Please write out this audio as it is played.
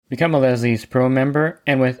Become a Leslie's Pro member,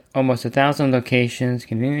 and with almost 1,000 locations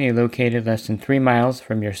conveniently located less than 3 miles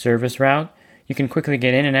from your service route, you can quickly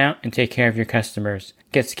get in and out and take care of your customers.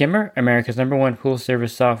 Get Skimmer, America's #1 pool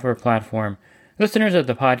service software platform. Listeners of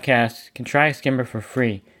the podcast can try Skimmer for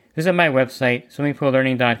free. Visit my website,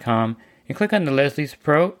 swimmingpoollearning.com, and click on the Leslie's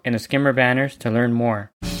Pro and the Skimmer banners to learn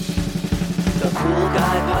more. The Pool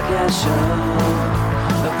Guy Podcast Show.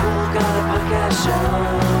 The Pool Guy Podcast Show.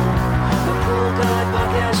 The Pool Guy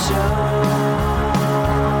Podcast Show.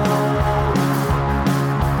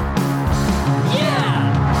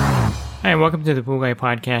 Yeah! Hi, and welcome to the Pool Guy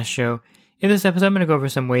Podcast Show. In this episode, I'm going to go over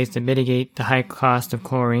some ways to mitigate the high cost of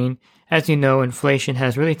chlorine. As you know, inflation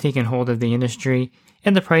has really taken hold of the industry,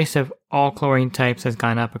 and the price of all chlorine types has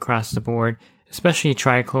gone up across the board, especially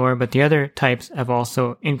trichlor, but the other types have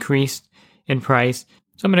also increased in price.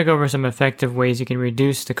 So I'm going to go over some effective ways you can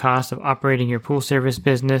reduce the cost of operating your pool service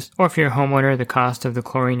business, or if you're a homeowner, the cost of the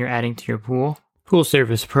chlorine you're adding to your pool. Pool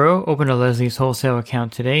Service Pro. Open a Leslie's wholesale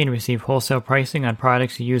account today and receive wholesale pricing on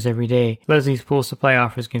products you use every day. Leslie's Pool Supply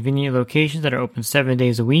offers convenient locations that are open 7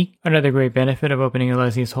 days a week. Another great benefit of opening a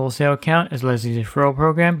Leslie's wholesale account is Leslie's referral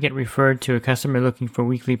program. Get referred to a customer looking for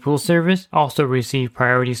weekly pool service. Also receive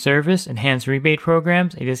priority service, enhanced rebate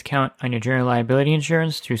programs, a discount on your general liability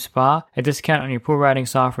insurance through SPA, a discount on your pool routing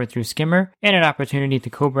software through Skimmer, and an opportunity to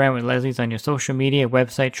co-brand with Leslie's on your social media,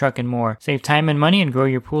 website, truck, and more. Save time and money and grow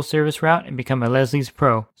your pool service route and become a Leslie's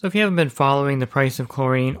Pro. So if you haven't been following the price of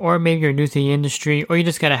chlorine, or maybe you're new to the industry, or you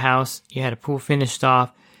just got a house, you had a pool finished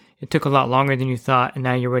off, it took a lot longer than you thought, and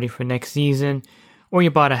now you're ready for next season, or you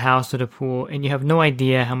bought a house with a pool, and you have no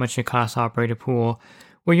idea how much it costs to operate a pool,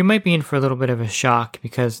 well, you might be in for a little bit of a shock,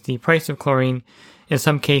 because the price of chlorine, in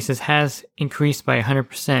some cases, has increased by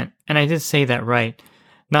 100%, and I did say that right.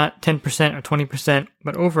 Not 10% or 20%,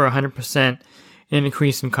 but over 100% in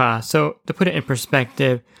increase in cost. So to put it in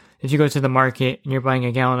perspective, if you go to the market and you're buying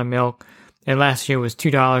a gallon of milk, and last year was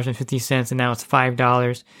 $2.50 and now it's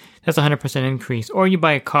 $5, that's a 100% increase. Or you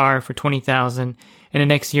buy a car for $20,000 and the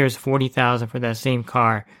next year is $40,000 for that same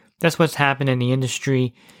car. That's what's happened in the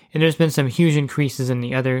industry. And there's been some huge increases in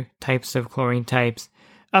the other types of chlorine types,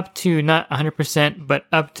 up to not 100%, but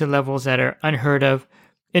up to levels that are unheard of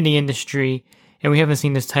in the industry. And we haven't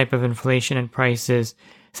seen this type of inflation in prices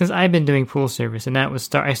since I've been doing pool service. And that was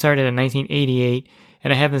I started in 1988.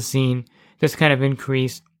 And I haven't seen this kind of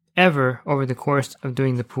increase ever over the course of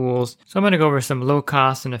doing the pools. So I'm going to go over some low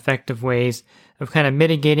cost and effective ways of kind of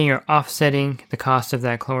mitigating or offsetting the cost of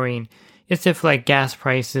that chlorine. It's if like gas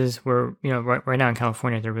prices were, right now in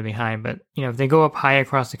California, they're really high, but if they go up high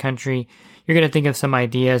across the country, you're going to think of some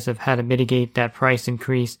ideas of how to mitigate that price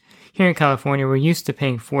increase. Here in California, we're used to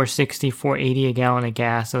paying $4.60, $4.80 a gallon of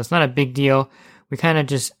gas, so it's not a big deal. We kind of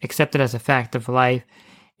just accept it as a fact of life.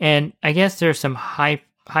 And I guess there's some high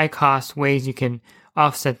cost ways you can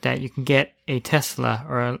offset that. You can get a Tesla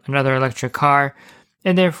or another electric car,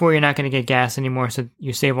 and therefore you're not going to get gas anymore, so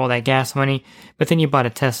you save all that gas money. But then you bought a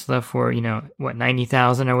Tesla for,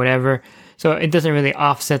 $90,000 or whatever. So it doesn't really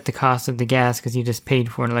offset the cost of the gas because you just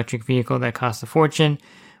paid for an electric vehicle that costs a fortune.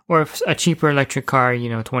 Or if a cheaper electric car,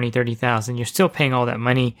 $20,000, $30,000, you're still paying all that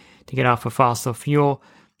money to get off of fossil fuel.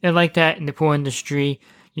 And like that in the pool industry,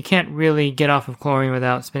 you can't really get off of chlorine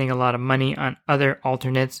without spending a lot of money on other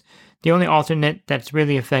alternates. The only alternate that's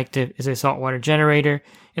really effective is a saltwater generator,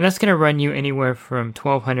 and that's going to run you anywhere from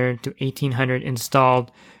 $1,200 to $1,800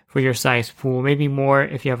 installed for your size pool, maybe more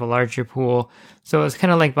if you have a larger pool. So it's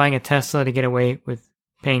kind of like buying a Tesla to get away with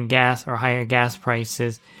paying gas or higher gas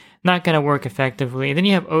prices. Not going to work effectively. And then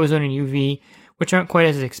you have ozone and UV, which aren't quite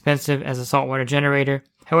as expensive as a saltwater generator.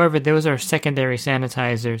 However, those are secondary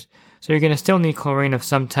sanitizers. So you're going to still need chlorine of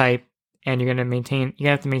some type, and you're going to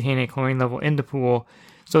have to maintain a chlorine level in the pool.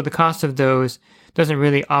 So the cost of those doesn't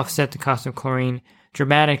really offset the cost of chlorine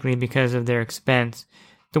dramatically because of their expense.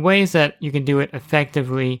 The ways that you can do it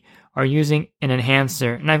effectively are using an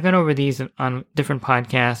enhancer. And I've gone over these on different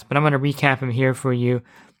podcasts, but I'm going to recap them here for you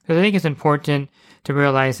because I think it's important to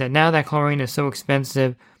realize that now that chlorine is so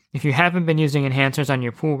expensive, if you haven't been using enhancers on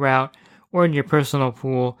your pool route or in your personal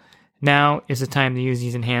pool, now is the time to use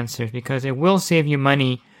these enhancers because it will save you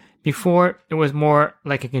money. Before, it was more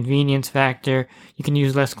like a convenience factor. You can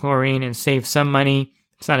use less chlorine and save some money.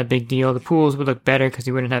 It's not a big deal. The pools would look better because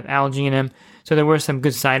you wouldn't have algae in them. So there were some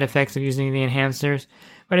good side effects of using the enhancers.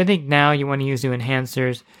 But I think now you want to use the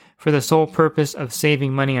enhancers for the sole purpose of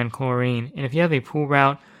saving money on chlorine. And if you have a pool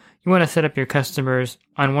route, you want to set up your customers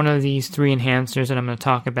on one of these 3 enhancers that I'm going to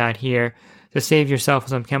talk about here to save yourself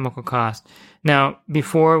some chemical costs. Now,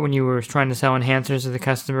 before when you were trying to sell enhancers to the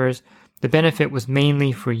customers, the benefit was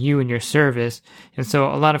mainly for you and your service. And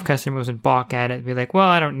so a lot of customers would balk at it and be like, well,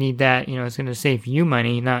 I don't need that. It's going to save you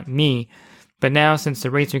money, not me. But now, since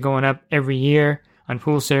the rates are going up every year on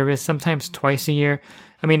pool service, sometimes twice a year,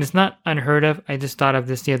 it's not unheard of. I just thought of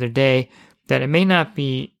this the other day, that it may not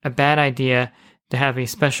be a bad idea to have a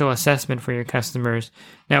special assessment for your customers.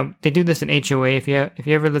 Now, they do this in HOA. If you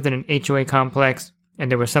ever lived in an HOA complex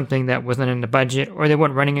and there was something that wasn't in the budget or they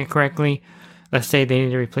weren't running it correctly, let's say they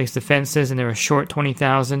needed to replace the fences and they were short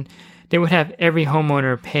 $20,000, they would have every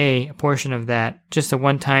homeowner pay a portion of that, just a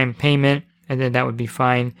one-time payment, and then that would be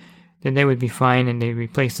fine. Then they would be fine and they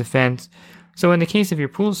replace the fence. So in the case of your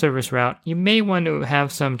pool service route, you may want to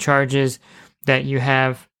have some charges that you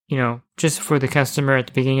have, just for the customer at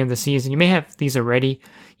the beginning of the season. You may have these already.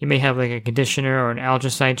 You may have like a conditioner or an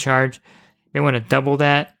algicide charge. You may want to double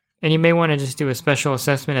that. And you may want to just do a special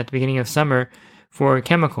assessment at the beginning of summer for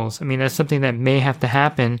chemicals. That's something that may have to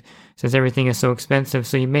happen since everything is so expensive.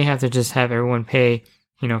 So you may have to just have everyone pay,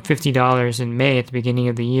 $50 in May at the beginning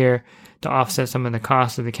of the year to offset some of the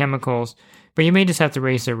costs of the chemicals. But you may just have to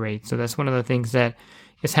raise the rate. So that's one of the things that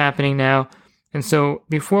is happening now. And so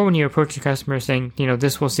before, when you approach your customer saying,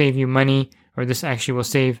 this will save you money, or this actually will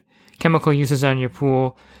save chemical uses on your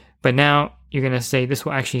pool, but now you're going to say this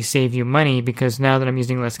will actually save you money because now that I'm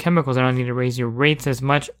using less chemicals, I don't need to raise your rates as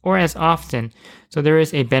much or as often. So there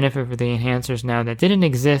is a benefit for the enhancers now that didn't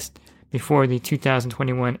exist before the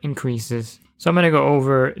 2021 increases. So I'm going to go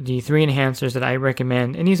over the 3 enhancers that I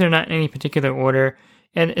recommend, and these are not in any particular order,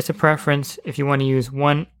 and it's a preference if you want to use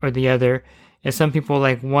one or the other. And some people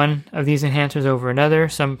like one of these enhancers over another.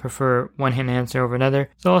 Some prefer one enhancer over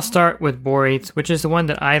another. So I'll start with borates, which is the one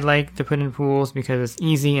that I like to put in pools because it's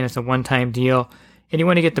easy and it's a one-time deal. And you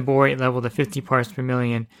want to get the borate level to 50 parts per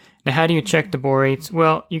million. Now, how do you check the borates?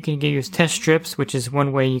 Well, you can use test strips, which is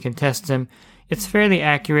one way you can test them. It's fairly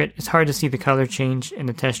accurate. It's hard to see the color change in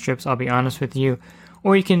the test strips, I'll be honest with you.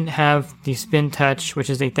 Or you can have the Spin Touch,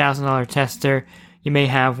 which is a $1,000 tester. You may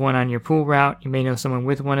have one on your pool route. You may know someone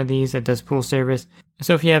with one of these that does pool service.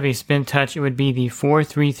 So if you have a Spin Touch, it would be the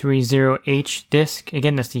 4330H disc.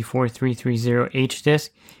 Again, that's the 4330H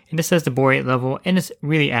disc. And this has the borate level, and it's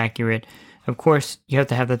really accurate. Of course, you have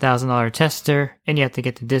to have the $1,000 tester, and you have to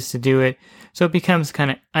get the disc to do it. So it becomes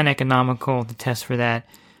kind of uneconomical to test for that.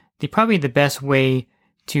 Probably the best way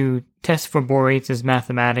to test for borates is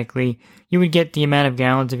mathematically. You would get the amount of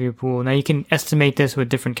gallons of your pool. Now, you can estimate this with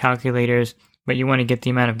different calculators, but you want to get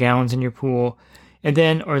the amount of gallons in your pool, and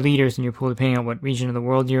then, or liters in your pool, depending on what region of the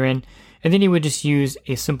world you're in. And then you would just use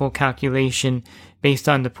a simple calculation based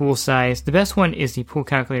on the pool size. The best one is the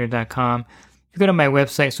poolcalculator.com. If you go to my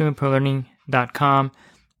website, swimmingpoollearning.com,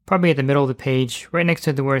 probably at the middle of the page, right next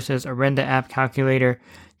to the where it says Arenda App Calculator,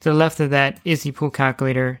 to the left of that is the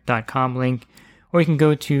poolcalculator.com link. Or you can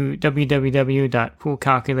go to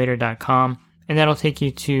www.poolcalculator.com, and that'll take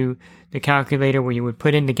you to the calculator where you would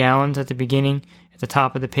put in the gallons at the beginning, at the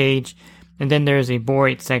top of the page, and then there's a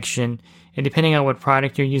borate section. And depending on what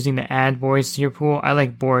product you're using to add borates to your pool, I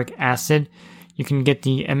like boric acid. You can get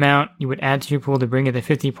the amount you would add to your pool to bring it to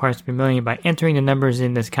 50 parts per million by entering the numbers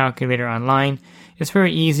in this calculator online. It's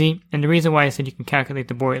very easy, and the reason why I said you can calculate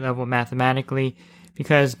the borate level mathematically,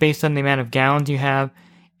 because based on the amount of gallons you have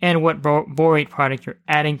and what borate product you're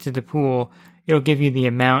adding to the pool, it'll give you the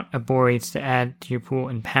amount of borates to add to your pool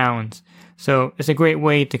in pounds. So it's a great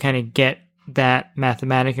way to kind of get that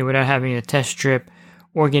mathematically without having a test strip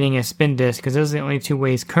or getting a spin disc, because those are the only 2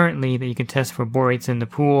 ways currently that you can test for borates in the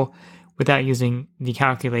pool without using the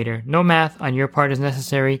calculator. No math on your part is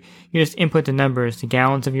necessary. You just input the numbers, the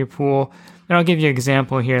gallons of your pool. And I'll give you an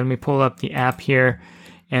example here. Let me pull up the app here,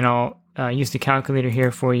 and I'll use the calculator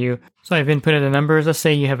here for you. So I've inputted the numbers. Let's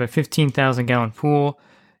say you have a 15,000 gallon pool,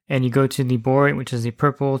 and you go to the borate, which is the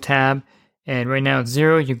purple tab, and right now it's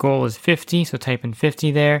 0. Your goal is 50, so type in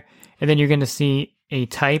 50 there, and then you're going to see a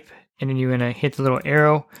type, and then you're going to hit the little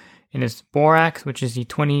arrow, and it's borax, which is the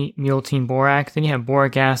 20 multene borax. Then you have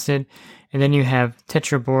boric acid, and then you have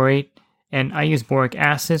tetraborate, and I use boric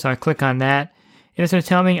acid, so I click on that, and it's going to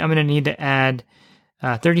tell me I'm going to need to add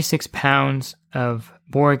 36 pounds of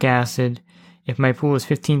boric acid. If my pool is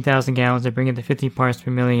 15,000 gallons, I bring it to 50 parts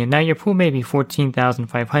per million. Now, your pool may be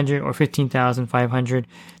 14,500 or 15,500.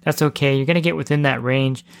 That's okay. You're going to get within that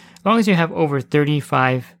range. As long as you have over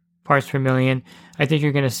 35 parts per million, I think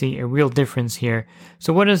you're going to see a real difference here.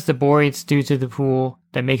 So what does the borates do to the pool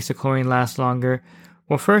that makes the chlorine last longer?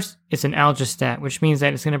 Well, first, it's an algistat, which means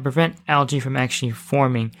that it's going to prevent algae from actually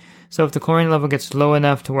forming. So if the chlorine level gets low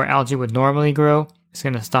enough to where algae would normally grow, it's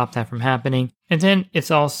going to stop that from happening. And then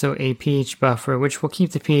it's also a pH buffer, which will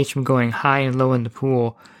keep the pH from going high and low in the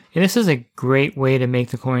pool. And this is a great way to make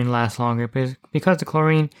the chlorine last longer because the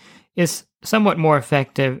chlorine is somewhat more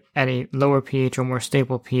effective at a lower pH or more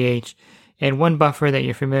stable pH. And one buffer that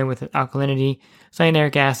you're familiar with is alkalinity.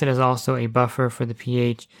 Cyanuric acid is also a buffer for the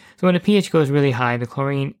pH. So when the pH goes really high, the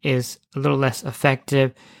chlorine is a little less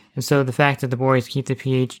effective. And so the fact that the borates keep the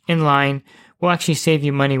pH in line will actually save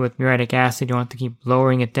you money with muriatic acid. You don't have to keep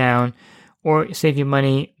lowering it down, or save you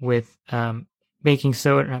money with soda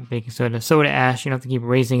ash. You don't have to keep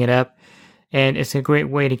raising it up. And it's a great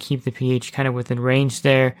way to keep the pH kind of within range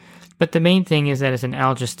there. But the main thing is that it's an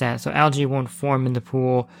algistat, so algae won't form in the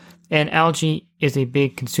pool. And algae is a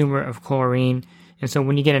big consumer of chlorine. And so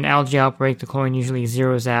when you get an algae outbreak, the chlorine usually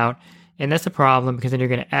zeroes out. And that's a problem because then you're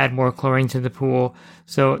going to add more chlorine to the pool.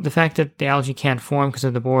 So the fact that the algae can't form because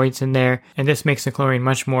of the borates in there, and this makes the chlorine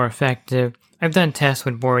much more effective. I've done tests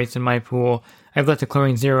with borates in my pool. I've let the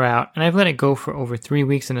chlorine zero out, and I've let it go for over 3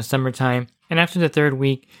 weeks in the summertime. And after the third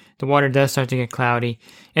week, the water does start to get cloudy.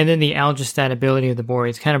 And then the algistat ability of the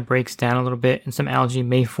borates kind of breaks down a little bit, and some algae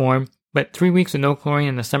may form. But 3 weeks with no chlorine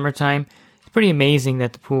in the summertime, it's pretty amazing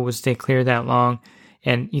that the pool would stay clear that long.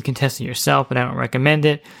 And you can test it yourself, but I don't recommend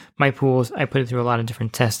it. My pools, I put it through a lot of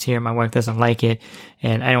different tests here. My wife doesn't like it,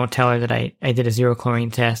 and I don't tell her that I did a zero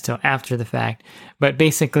chlorine test till after the fact. But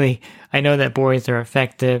basically, I know that borates are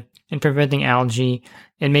effective in preventing algae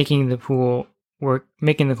and making the pool work,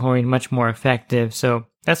 making the chlorine much more effective. So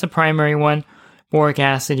that's the primary one. Boric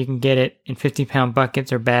acid, you can get it in 50-pound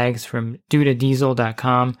buckets or bags from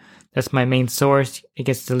dudadiesel.com. That's my main source. It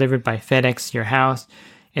gets delivered by FedEx to your house,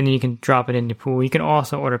 and then you can drop it in your pool. You can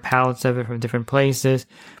also order pallets of it from different places.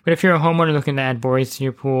 But if you're a homeowner looking to add borates to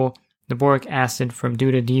your pool, the boric acid from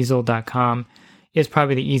dudadiesel.com is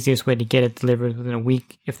probably the easiest way to get it delivered within a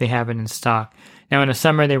week if they have it in stock. Now in the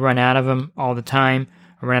summer, they run out of them all the time,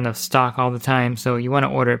 or run out of stock all the time, so you want to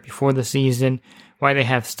order it before the season while they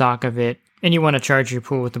have stock of it. And you want to charge your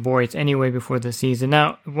pool with the borates anyway before the season.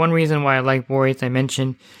 Now, one reason why I like borates, I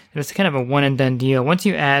mentioned, that it's kind of a one-and-done deal. Once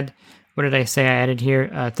you add, what did I say I added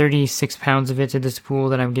here? 36 pounds of it to this pool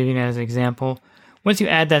that I'm giving as an example. Once you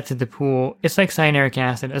add that to the pool, it's like cyanuric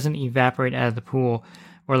acid. It doesn't evaporate out of the pool,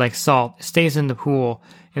 or like salt. It stays in the pool.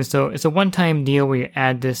 And so it's a one-time deal where you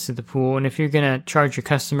add this to the pool. And if you're going to charge your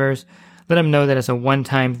customers, let them know that it's a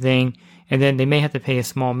one-time thing. And then they may have to pay a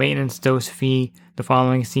small maintenance dose fee the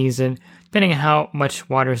following season, depending on how much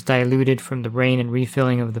water is diluted from the rain and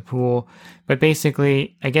refilling of the pool. But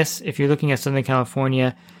basically, I guess if you're looking at Southern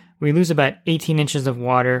California, we lose about 18 inches of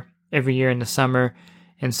water every year in the summer.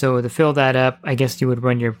 And so to fill that up, I guess you would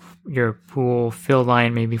run your pool fill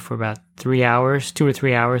line maybe for about 3 hours, 2 or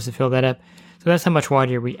 3 hours to fill that up. So that's how much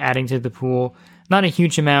water you're adding to the pool. Not a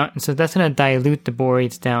huge amount. And so that's going to dilute the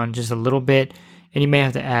borates down just a little bit. And you may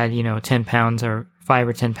have to add, 10 pounds or 5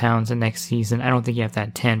 or 10 pounds the next season. I don't think you have to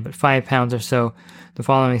add 10, but 5 pounds or so the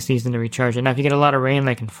following season to recharge it. Now, if you get a lot of rain,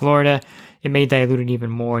 like in Florida, it may dilute it even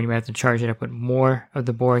more, and you may have to charge it up with more of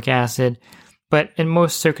the boric acid. But in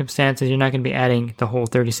most circumstances, you're not going to be adding the whole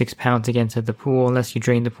 36 pounds again to the pool unless you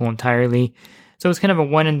drain the pool entirely. So it's kind of a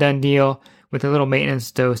one-and-done deal with a little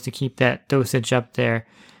maintenance dose to keep that dosage up there.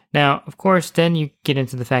 Now, of course, then you get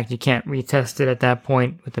into the fact you can't retest it at that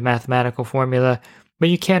point with the mathematical formula, but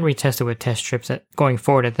you can retest it with test strips going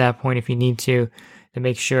forward at that point if you need to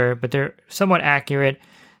make sure, but they're somewhat accurate.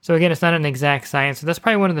 So again, it's not an exact science. So that's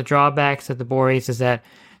probably one of the drawbacks of the borates, is that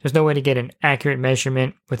there's no way to get an accurate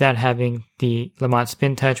measurement without having the Lamont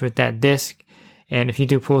Spin Touch with that disc. And if you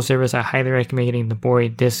do pool service, I highly recommend getting the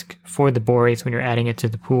borate disc for the borates when you're adding it to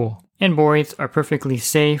the pool. And borates are perfectly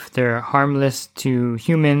safe. They're harmless to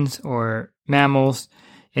humans or mammals.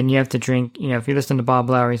 And you have to drink, if you listen to Bob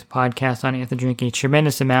Lowry's podcast on it, you have to drink a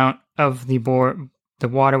tremendous amount of the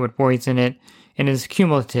water with borates in it. And it's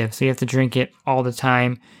cumulative, so you have to drink it all the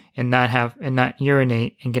time and not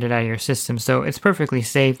urinate and get it out of your system. So it's perfectly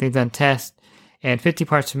safe. They've done tests, and 50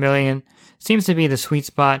 parts per million seems to be the sweet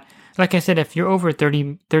spot. Like I said, if you're over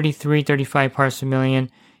 30, 33, 35 parts per million,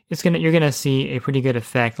 you're gonna see a pretty good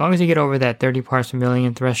effect. As long as you get over that 30 parts per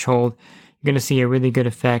million threshold, you're gonna see a really good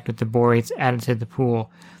effect with the borates added to the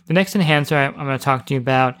pool. The next enhancer I'm gonna talk to you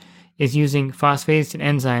about is using phosphates and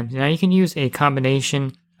enzymes. Now you can use a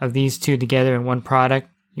combination of these two together in one product.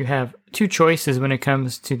 You have two choices when it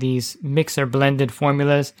comes to these mix or blended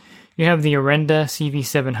formulas. You have the Orenda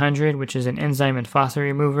CV700, which is an enzyme and phosphate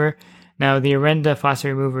remover. Now, the Orenda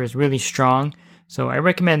phosphate remover is really strong, so I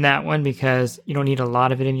recommend that one because you don't need a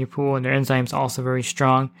lot of it in your pool, and their enzyme is also very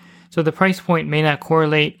strong. So the price point may not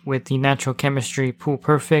correlate with the Natural Chemistry Pool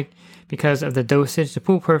Perfect because of the dosage. The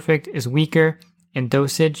Pool Perfect is weaker in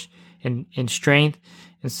dosage and in strength,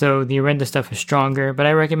 And so the Orenda stuff is stronger, but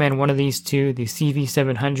I recommend one of these two, the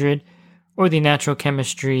CV700 or the Natural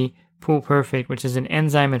Chemistry Pool Perfect, which is an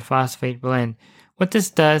enzyme and phosphate blend. What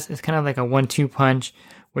this does is kind of like a 1-2 punch,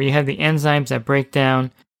 where you have the enzymes that break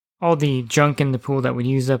down all the junk in the pool that would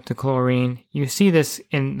use up the chlorine. You see this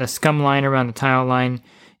in the scum line around the tile line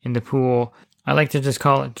in the pool. I like to just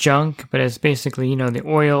call it junk, but it's basically, the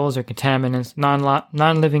oils or contaminants,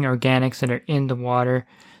 non-living organics that are in the water.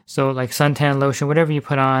 So like suntan lotion, whatever you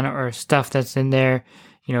put on, or stuff that's in there,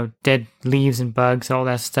 dead leaves and bugs, all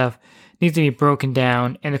that stuff needs to be broken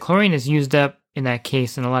down. And the chlorine is used up in that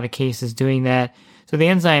case, in a lot of cases doing that. So the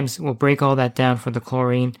enzymes will break all that down for the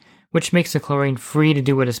chlorine, which makes the chlorine free to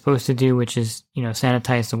do what it's supposed to do, which is,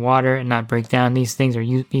 sanitize the water and not break down these things or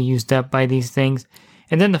be used up by these things.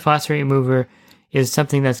 And then the phosphate remover is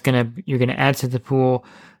something that's you're gonna add to the pool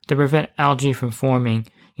to prevent algae from forming.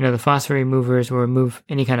 The phosphate removers will remove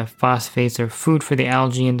any kind of phosphates or food for the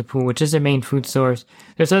algae in the pool, which is their main food source.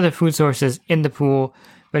 There's other food sources in the pool,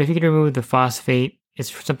 but if you can remove the phosphate,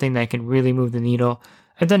 it's something that can really move the needle.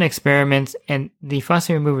 I've done experiments, and the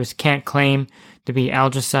phosphate removers can't claim to be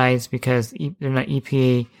algicides because they're not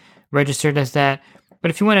EPA registered as that. But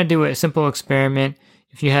if you want to do a simple experiment,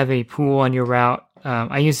 if you have a pool on your route,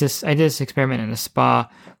 I did this experiment in a spa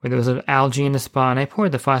where there was an algae in the spa, and I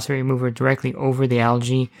poured the phosphate remover directly over the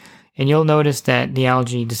algae, and you'll notice that the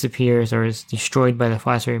algae disappears or is destroyed by the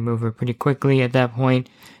phosphate remover pretty quickly at that point.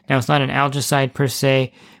 Now, it's not an algicide per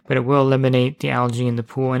se, but it will eliminate the algae in the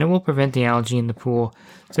pool, and it will prevent the algae in the pool.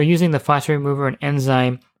 So using the phosphate remover and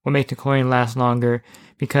enzyme will make the chlorine last longer,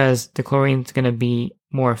 because the chlorine is going to be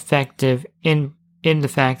more effective in the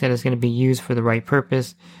fact that it's going to be used for the right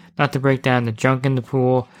purpose, not to break down the junk in the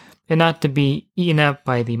pool, and not to be eaten up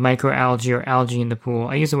by the microalgae or algae in the pool.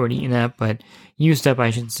 I use the word eaten up, but used up,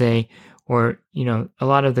 I should say. Or, a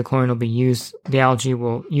lot of the chlorine will be used, the algae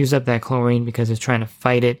will use up that chlorine because it's trying to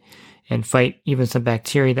fight it and fight even some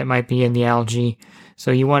bacteria that might be in the algae.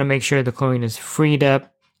 So you want to make sure the chlorine is freed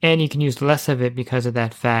up, and you can use less of it because of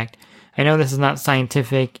that fact. I know this is not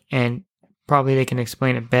scientific, and probably they can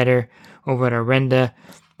explain it better over at Orenda,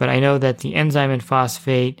 but I know that the enzyme and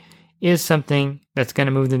phosphate is something that's going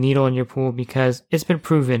to move the needle in your pool because it's been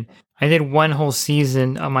proven. I did one whole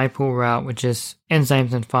season on my pool route with just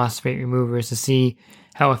enzymes and phosphate removers to see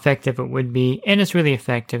how effective it would be, and it's really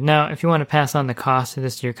effective. Now, if you want to pass on the cost of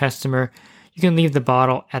this to your customer, you can leave the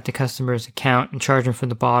bottle at the customer's account and charge them for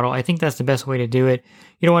the bottle. I think that's the best way to do it.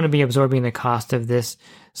 You don't want to be absorbing the cost of this.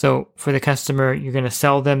 So for the customer, you're going to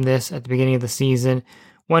sell them this at the beginning of the season.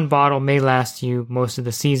 One bottle may last you most of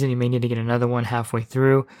the season. You may need to get another one halfway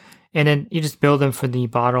through. And then you just bill them for the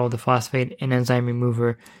bottle, the phosphate and enzyme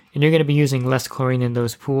remover. And you're going to be using less chlorine in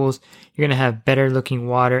those pools. You're going to have better looking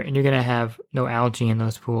water, and you're going to have no algae in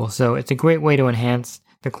those pools. So it's a great way to enhance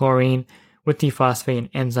the chlorine with the phosphate and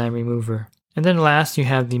enzyme remover. And then last, you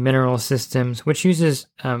have the mineral systems, which uses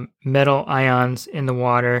metal ions in the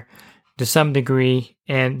water to some degree,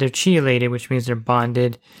 and they're chelated, which means they're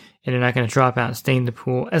bonded, and they're not going to drop out and stain the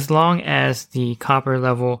pool, as long as the copper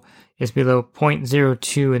level is below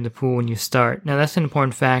 0.02 in the pool when you start. Now, that's an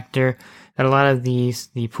important factor that a lot of these,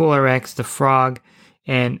 the Pool RX, the Frog,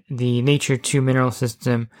 and the Nature 2 mineral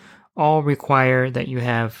system, all require that you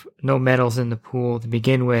have no metals in the pool to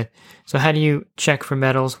begin with. So how do you check for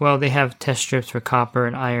metals? Well, they have test strips for copper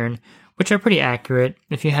and iron, which are pretty accurate.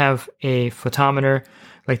 If you have a photometer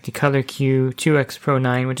like the Color Q 2X Pro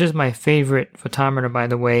 9, which is my favorite photometer, by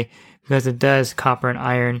the way, because it does copper and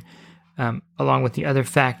iron along with the other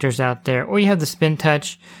factors out there. Or you have the Spin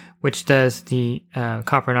Touch, which does the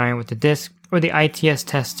copper and iron with the disc. Or the ITS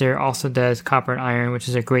tester also does copper and iron, which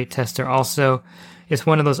is a great tester also. It's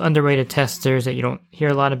one of those underrated testers that you don't hear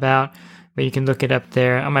a lot about, but you can look it up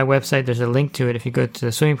there. On my website, there's a link to it. If you go to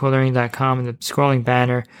swimmingpoollearning.com and the scrolling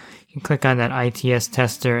banner, you can click on that ITS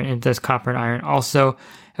tester, and it does copper and iron also.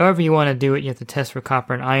 However you want to do it, you have to test for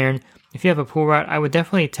copper and iron. If you have a pool route, I would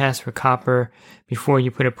definitely test for copper before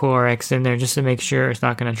you put a Pool RX in there, just to make sure it's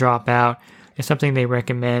not going to drop out. It's something they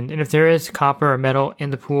recommend. And if there is copper or metal in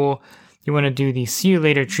the pool, you want to do the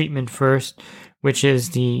Sealator treatment first, which is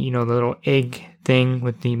the the little egg thing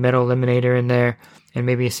with the metal eliminator in there, and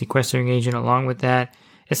maybe a sequestering agent along with that.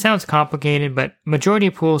 It sounds complicated, but majority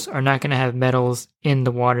of pools are not going to have metals in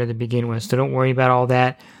the water to begin with, so don't worry about all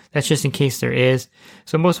that. That's just in case there is.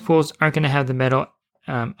 So most pools aren't going to have the metal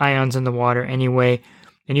ions in the water anyway,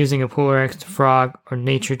 and using a Pool RX, Frog, or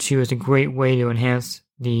Nature 2 is a great way to enhance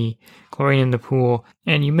the chlorine in the pool.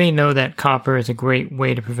 And you may know that copper is a great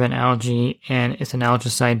way to prevent algae, and it's an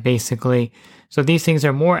algicide basically. So these things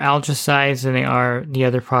are more algicides than they are the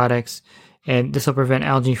other products, and this will prevent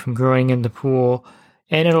algae from growing in the pool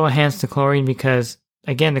And it'll enhance the chlorine because,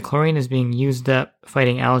 again, the chlorine is being used up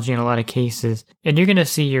fighting algae in a lot of cases. And you're going to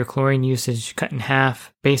see your chlorine usage cut in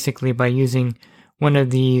half basically by using one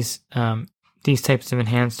of these types of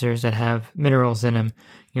enhancers that have minerals in them.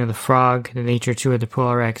 You know, the Frog, the Nature 2, or the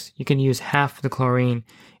Pool RX. You can use half the chlorine,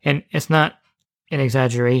 and it's not an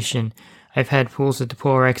exaggeration. I've had pools with the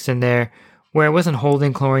Pool RX in there where I wasn't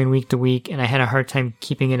holding chlorine week to week, and I had a hard time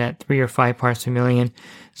keeping it at 3 or 5 parts per million.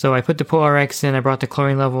 So I put the Pool RX in, I brought the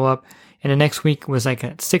chlorine level up, and the next week was like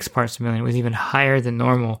at 6 parts per million. It was even higher than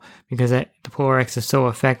normal because the Pool RX is so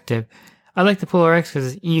effective. I like the Pool RX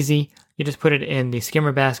because it's easy. You just put it in the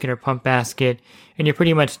skimmer basket or pump basket, and you're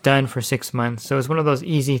pretty much done for 6 months. So it's one of those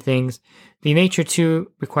easy things. The Nature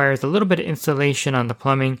 2 requires a little bit of installation on the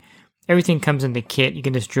plumbing. Everything comes in the kit. You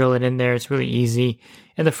can just drill it in there. It's really easy.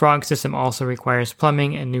 And the Frog system also requires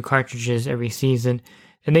plumbing and new cartridges every season.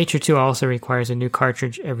 The Nature 2 also requires a new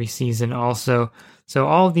cartridge every season also. So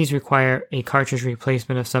all of these require a cartridge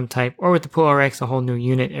replacement of some type, or with the Pool RX, a whole new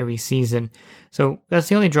unit every season. So that's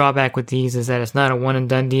the only drawback with these, is that it's not a one and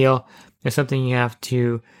done deal. It's something you have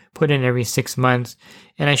to put in every 6 months.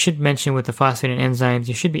 And I should mention with the phosphate and enzymes,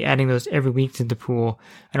 you should be adding those every week to the pool.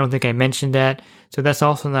 I don't think I mentioned that. So that's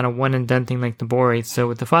also not a one and done thing like the borates. So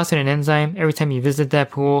with the phosphate and enzyme, every time you visit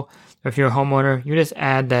that pool, or if you're a homeowner, you just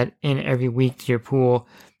add that in every week to your pool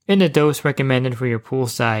in the dose recommended for your pool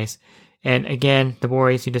size. And again, the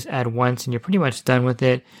borates you just add once and you're pretty much done with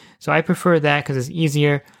it. So I prefer that because it's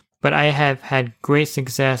easier, but I have had great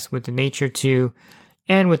success with the Nature 2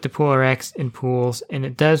 and with the Pool RX in pools, and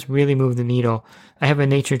it does really move the needle. I have a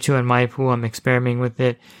Nature 2 in my pool. I'm experimenting with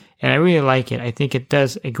it, and I really like it. I think it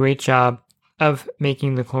does a great job of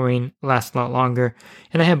making the chlorine last a lot longer.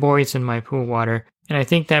 And I have borates in my pool water. And I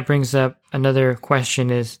think that brings up another question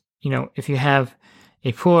is, if you have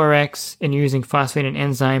a Pool RX and you're using phosphate and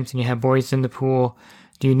enzymes and you have borates in the pool,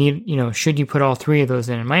 do you need, should you put all 3 of those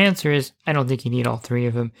in? And my answer is, I don't think you need all 3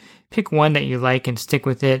 of them. Pick one that you like and stick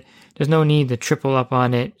with it. There's no need to triple up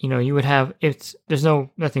on it. You would have, there's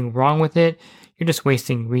nothing wrong with it. You're just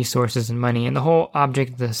wasting resources and money. And the whole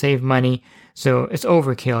object is to save money. So it's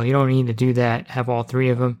overkill. You don't need to do that, have all 3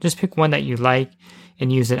 of them. Just pick one that you like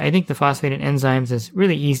and use it. I think the phosphate and enzymes is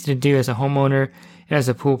really easy to do as a homeowner and as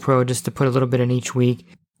a pool pro, just to put a little bit in each week.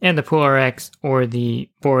 And the Pool RX or the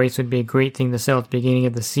borates would be a great thing to sell at the beginning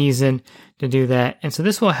of the season to do that. And so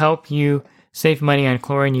this will help you save money on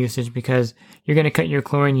chlorine usage because you're going to cut your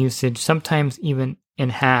chlorine usage sometimes even in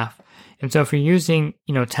half. And so if you're using,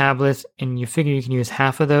 tablets and you figure you can use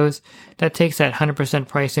half of those, that takes that 100%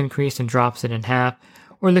 price increase and drops it in half.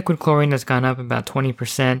 Or liquid chlorine that's gone up about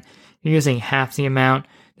 20%. You're using half the amount,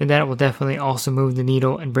 then that will definitely also move the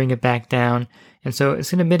needle and bring it back down. And so it's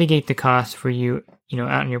going to mitigate the cost for you,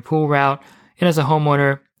 out in your pool route. And as a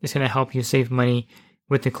homeowner, it's going to help you save money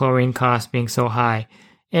with the chlorine cost being so high.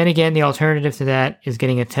 And again, the alternative to that is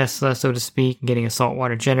getting a Tesla, so to speak, and getting a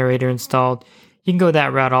saltwater generator installed. You can go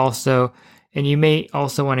that route also. And you may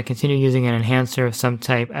also want to continue using an enhancer of some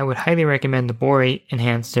type. I would highly recommend the borate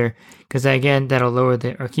enhancer because, again, that'll lower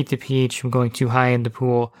or keep the pH from going too high in the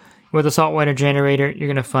pool. With a saltwater generator, you're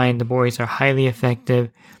going to find the borates are highly effective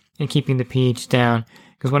in keeping the pH down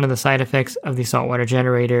because one of the side effects of the saltwater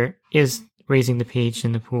generator is raising the pH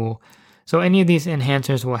in the pool. So any of these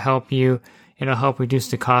enhancers will help you. It'll help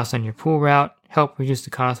reduce the cost on your pool route, help reduce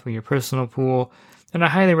the cost for your personal pool. And I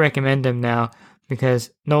highly recommend them now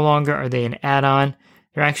because no longer are they an add-on.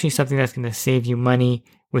 They're actually something that's going to save you money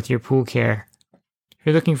with your pool care. If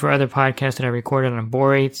you're looking for other podcasts that I recorded on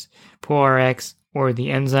borates, Pool RX, or the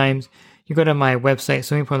enzymes, you go to my website,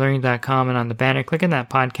 swimmingpoollearning.com, and on the banner, click on that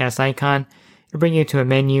podcast icon. It'll bring you to a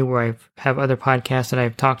menu where I have other podcasts that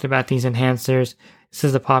I've talked about these enhancers. This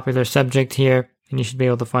is a popular subject here, and you should be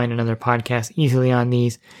able to find another podcast easily on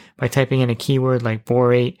these by typing in a keyword like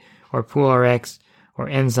borate or Pool RX or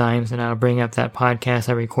enzymes, and I'll bring up that podcast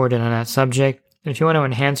I recorded on that subject. And if you want to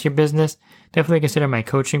enhance your business, definitely consider my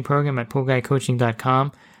coaching program at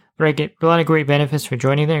poolguycoaching.com, where I get a lot of great benefits for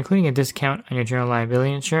joining there, including a discount on your general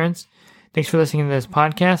liability insurance. Thanks for listening to this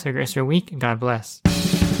podcast. Have a great rest of your week, and God bless.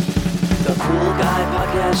 The Pool Guy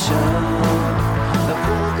Podcast Show. The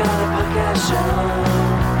Pool Guy Podcast Show.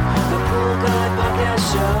 The Pool Guy Podcast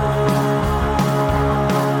Show.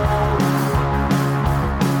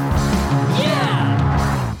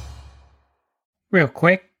 Yeah! Real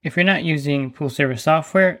quick, if you're not using pool service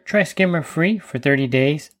software, try Skimmer free for 30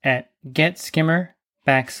 days at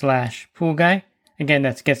getskimmer.com/poolguy. Again,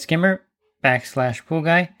 that's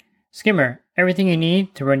getskimmer.com/poolguy. Skimmer, everything you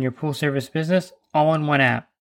need to run your pool service business all in one app.